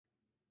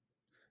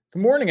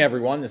Good morning,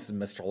 everyone. This is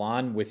Mr.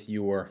 Lon with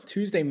your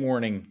Tuesday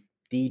morning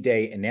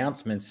D-Day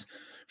announcements.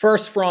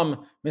 First,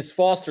 from Miss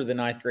Foster, the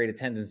ninth grade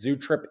attendance zoo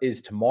trip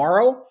is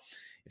tomorrow.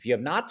 If you have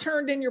not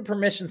turned in your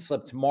permission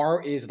slip,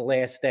 tomorrow is the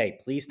last day.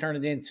 Please turn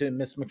it in to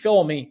Miss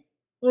McPhillamy,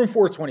 room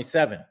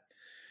 427.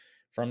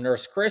 From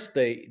Nurse Chris,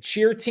 the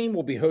cheer team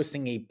will be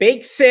hosting a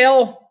bake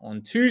sale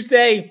on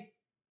Tuesday.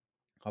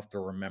 I'll have to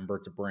remember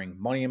to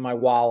bring money in my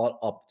wallet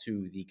up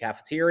to the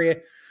cafeteria.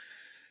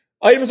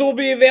 Items will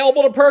be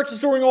available to purchase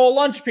during all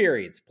lunch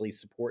periods. Please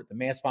support the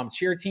Mastbaum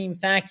cheer team.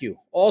 Thank you.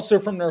 Also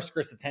from Nurse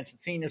Chris, attention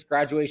seniors,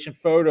 graduation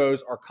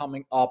photos are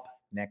coming up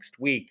next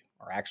week.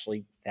 Or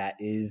actually, that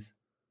is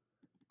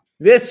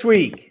this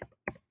week.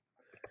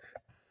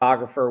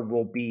 Photographer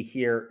will be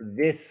here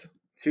this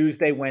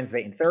Tuesday,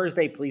 Wednesday, and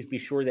Thursday. Please be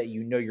sure that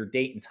you know your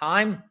date and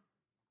time.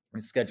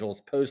 The schedule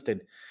is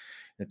posted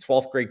in the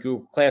 12th grade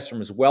Google Classroom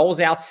as well as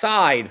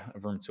outside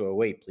of room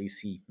 208. Please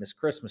see Miss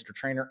Chris, Mr.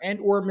 Trainer, and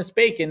or Miss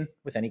Bacon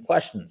with any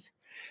questions.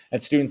 And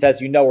students,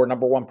 as you know, our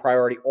number one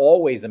priority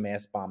always in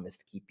Mastbaum is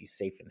to keep you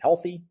safe and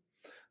healthy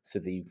so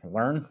that you can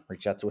learn.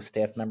 Reach out to a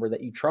staff member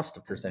that you trust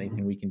if there's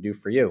anything we can do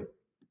for you.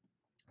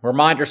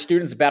 Reminder,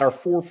 students, about our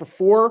 4 for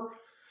 4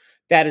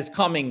 that is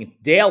coming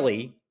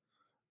daily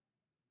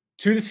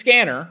to the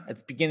scanner at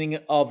the beginning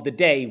of the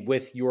day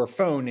with your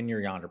phone in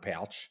your Yonder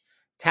pouch.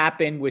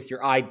 Tap in with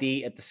your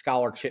ID at the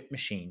Scholar Chip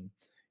machine.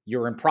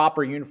 You're in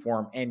proper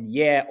uniform. And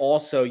yeah,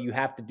 also you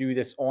have to do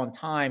this on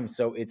time.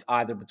 So it's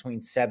either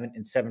between 7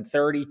 and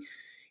 7:30.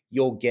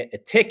 You'll get a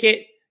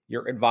ticket.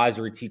 Your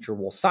advisory teacher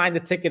will sign the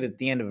ticket at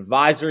the end of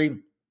advisory.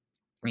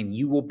 And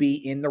you will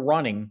be in the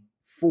running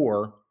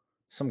for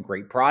some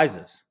great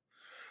prizes.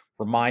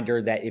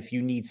 Reminder that if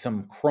you need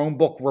some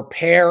Chromebook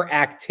repair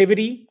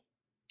activity,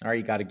 all right,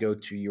 you got to go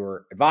to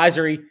your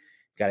advisory. You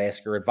got to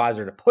ask your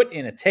advisor to put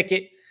in a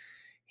ticket.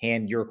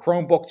 Hand your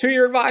Chromebook to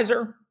your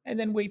advisor, and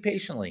then wait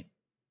patiently.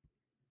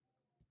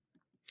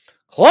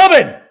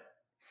 Clubbing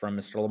from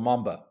Mr.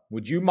 Lumumba.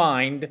 Would you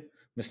mind,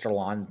 Mr.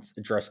 Lon's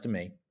address to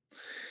me,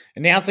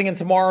 announcing in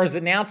tomorrow's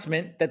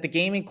announcement that the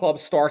gaming club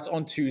starts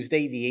on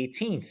Tuesday, the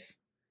 18th?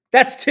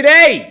 That's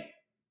today!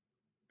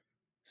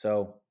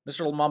 So,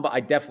 Mr. Lumumba, I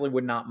definitely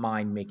would not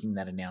mind making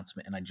that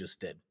announcement, and I just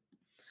did.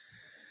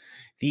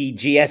 The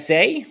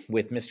GSA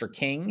with Mr.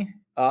 King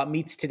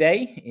meets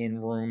today in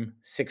room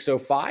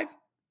 605.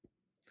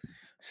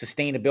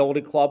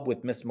 Sustainability Club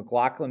with Miss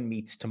McLaughlin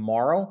meets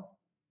tomorrow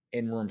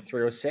in room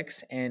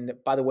 306. And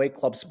by the way,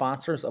 club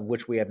sponsors, of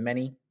which we have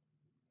many,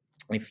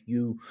 if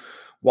you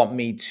want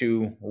me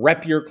to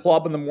rep your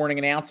club in the morning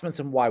announcements,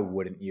 and why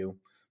wouldn't you?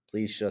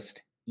 Please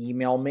just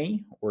email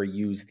me or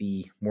use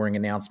the morning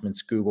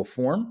announcements Google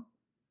form.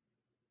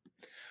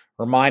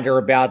 Reminder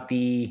about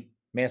the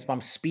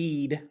Mastbaum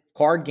Speed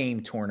card game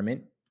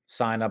tournament.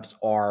 Signups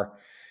are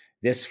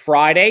this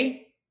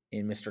Friday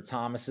in Mr.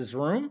 Thomas's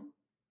room.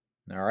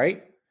 All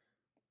right.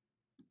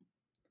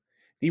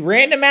 The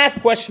random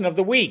math question of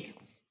the week: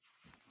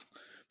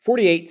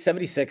 48,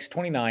 76,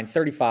 29,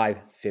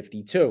 35,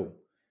 52.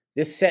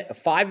 This set of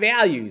 5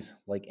 values,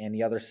 like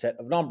any other set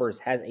of numbers,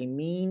 has a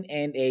mean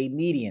and a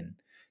median.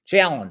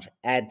 Challenge: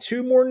 add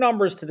 2 more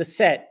numbers to the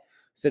set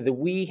so that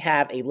we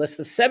have a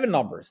list of 7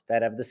 numbers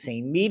that have the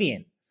same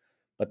median,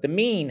 but the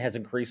mean has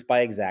increased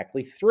by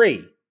exactly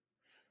 3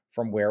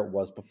 from where it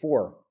was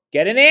before.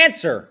 Get an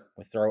answer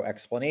with thorough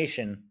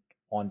explanation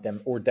on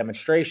them or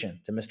demonstration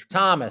to Mr.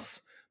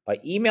 Thomas by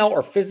email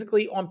or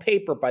physically on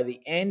paper by the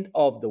end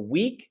of the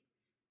week.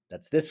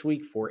 That's this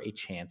week for a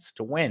chance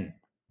to win.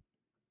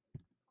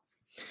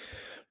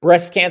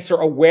 Breast Cancer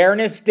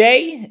Awareness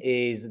Day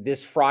is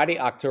this Friday,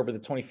 October the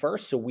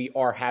 21st. So we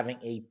are having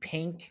a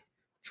pink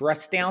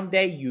dress down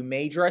day. You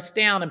may dress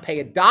down and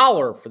pay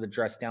 $1 for the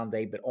dress down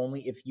day, but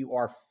only if you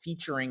are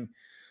featuring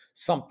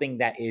something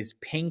that is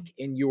pink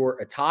in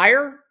your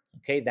attire.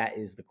 Okay, that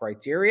is the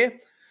criteria.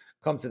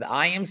 Come to the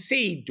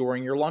IMC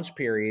during your lunch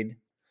period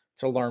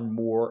to learn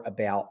more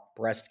about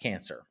breast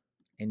cancer.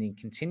 And in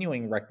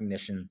continuing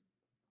recognition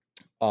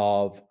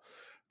of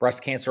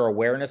Breast Cancer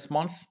Awareness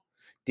Month,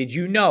 did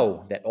you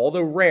know that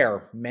although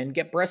rare, men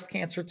get breast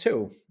cancer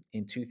too?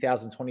 In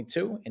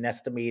 2022, an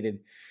estimated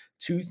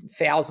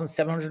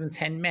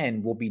 2,710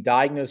 men will be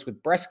diagnosed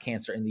with breast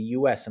cancer in the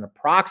U.S., and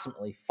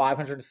approximately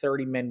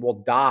 530 men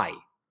will die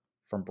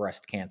from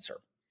breast cancer.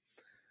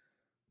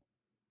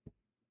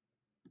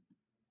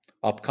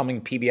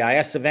 Upcoming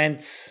PBIS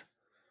events.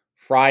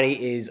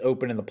 Friday is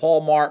open in the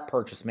Paul Mart.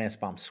 Purchase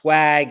Mastbaum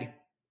swag.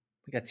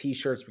 We got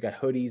t-shirts. We got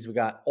hoodies. We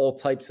got all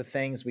types of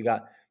things. We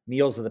got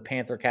meals at the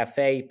Panther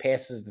Cafe.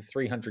 Passes the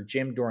 300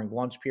 gym during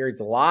lunch periods.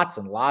 Lots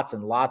and lots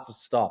and lots of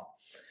stuff.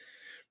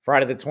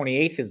 Friday the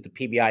 28th is the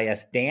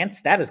PBIS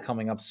dance. That is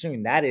coming up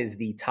soon. That is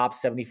the top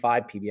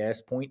 75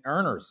 PBIS point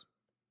earners.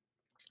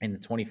 And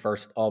the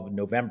 21st of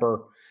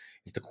November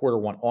is the quarter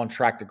 1 on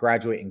track to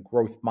graduate and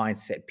growth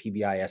mindset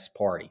PBIS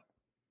party.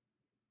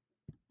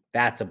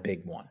 That's a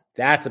big one.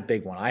 That's a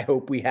big one. I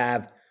hope we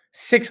have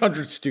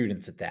 600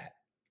 students at that.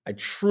 I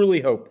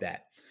truly hope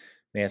that.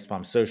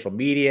 Mastbaum social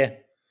media.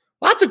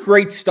 Lots of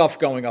great stuff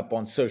going up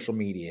on social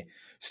media.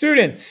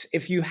 Students,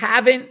 if you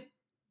haven't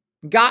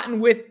gotten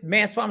with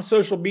Mastbomb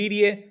social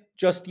media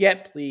just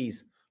yet,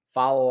 please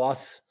follow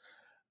us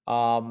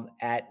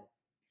at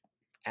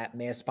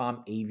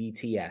Mastbomb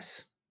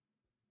AVTS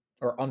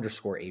or _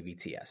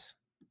 AVTS.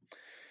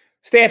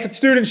 Staff and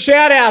student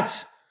shout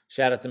outs.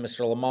 Shout out to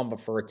Mr. Lumumba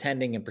for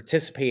attending and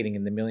participating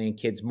in the Million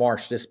Kids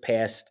March this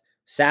past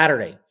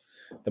Saturday.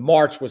 The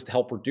march was to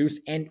help reduce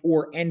and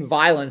end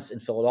violence in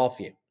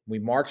Philadelphia. We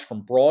marched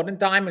from Broad and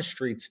Diamond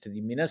Streets to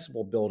the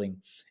Municipal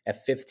Building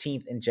at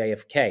 15th and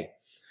JFK.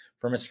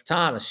 For Mr.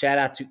 Thomas, shout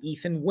out to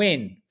Ethan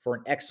Wynn for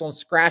an excellent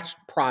scratch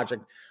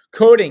project,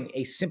 coding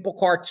a simple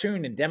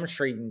cartoon and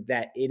demonstrating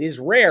that it is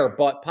rare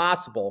but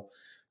possible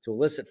to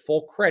elicit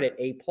full credit,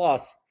 A+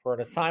 for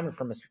an assignment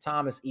from Mr.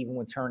 Thomas, even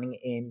when turning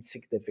in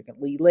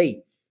significantly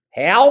late.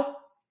 How?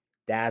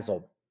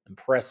 Dazzled.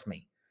 Impressed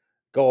me.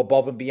 Go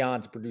above and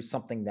beyond to produce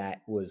something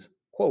that was,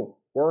 quote,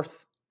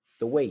 worth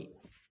the wait,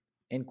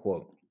 end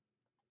quote.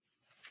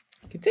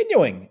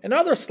 Continuing,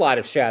 another slide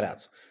of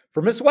shout-outs.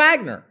 For Miss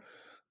Wagner,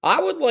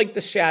 I would like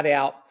to shout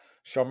out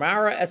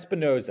Shamara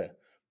Espinoza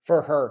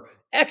for her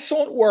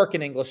excellent work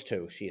in English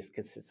 2. She is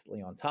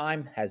consistently on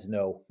time, has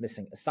no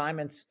missing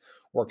assignments,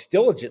 works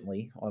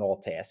diligently on all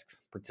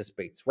tasks,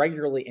 participates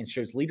regularly, and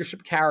shows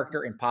leadership,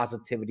 character, and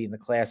positivity in the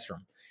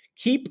classroom.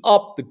 Keep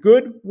up the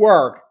good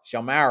work,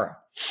 Shamara.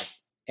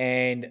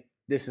 And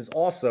this is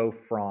also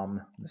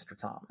from Mr.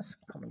 Thomas.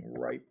 Coming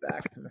right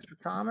back to Mr.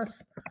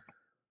 Thomas.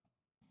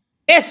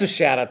 It's a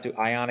shout out to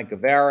Ayana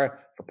Guevara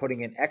for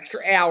putting in extra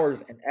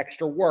hours and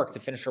extra work to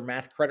finish her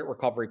math credit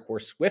recovery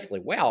course swiftly.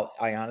 Wow,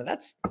 Ayana,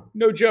 that's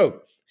no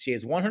joke. She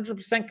is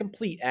 100%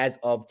 complete as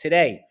of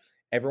today.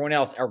 Everyone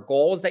else, our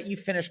goal is that you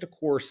finish the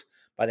course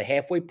by the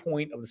halfway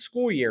point of the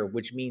school year,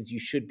 which means you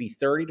should be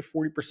 30 to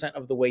 40%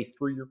 of the way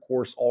through your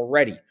course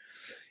already.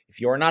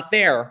 If you are not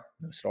there,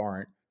 most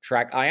aren't,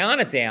 track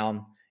Ayana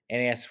down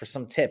and ask for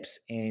some tips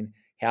in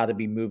how to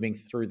be moving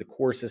through the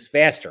courses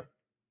faster.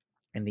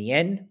 In the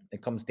end,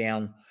 it comes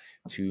down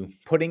to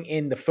putting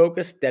in the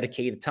focused,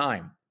 dedicated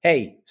time.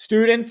 Hey,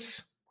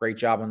 students, great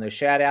job on those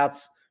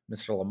shout-outs.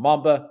 Mr.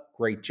 Lumumba,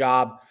 great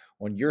job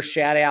on your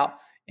shout-out.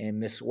 And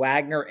Miss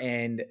Wagner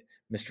and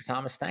Mr.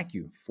 Thomas, thank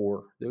you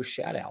for those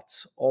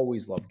shout-outs.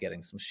 Always love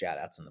getting some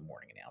shout-outs in the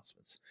morning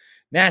announcements.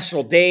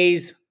 National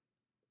days.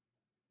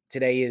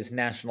 Today is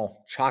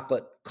National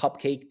Chocolate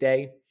Cupcake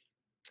Day.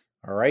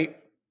 All right.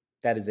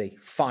 That is a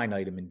fine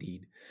item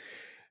indeed.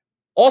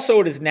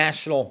 Also, it is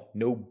National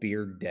No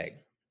Beard Day.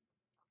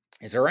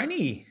 Is there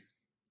any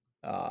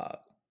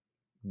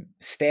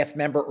staff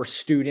member or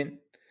student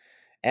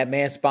at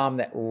Mastbomb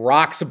that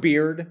rocks a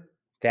beard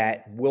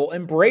that will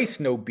embrace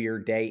No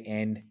Beard Day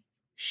and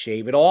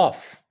shave it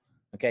off?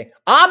 Okay.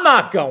 I'm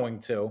not going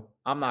to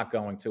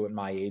at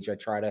my age. I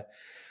try to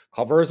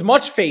cover as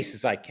much face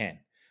as I can.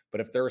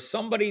 But if there is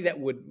somebody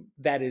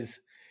that is,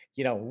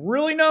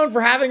 really known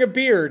for having a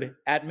beard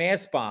at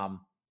Mastbomb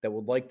that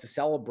would like to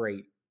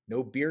celebrate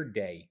No Beard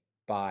Day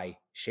by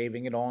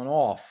shaving it on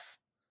off,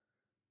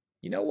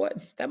 you know what?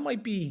 That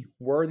might be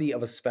worthy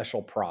of a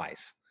special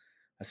prize.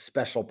 A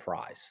special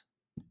prize.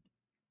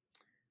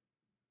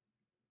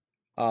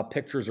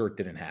 Pictures or it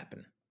didn't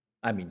happen.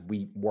 I mean,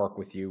 we work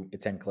with you,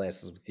 attend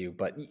classes with you,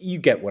 but you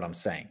get what I'm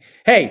saying.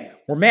 Hey,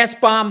 we're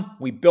Mastbomb.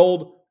 We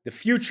build the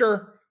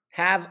future.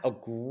 Have a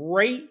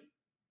great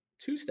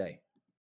Tuesday.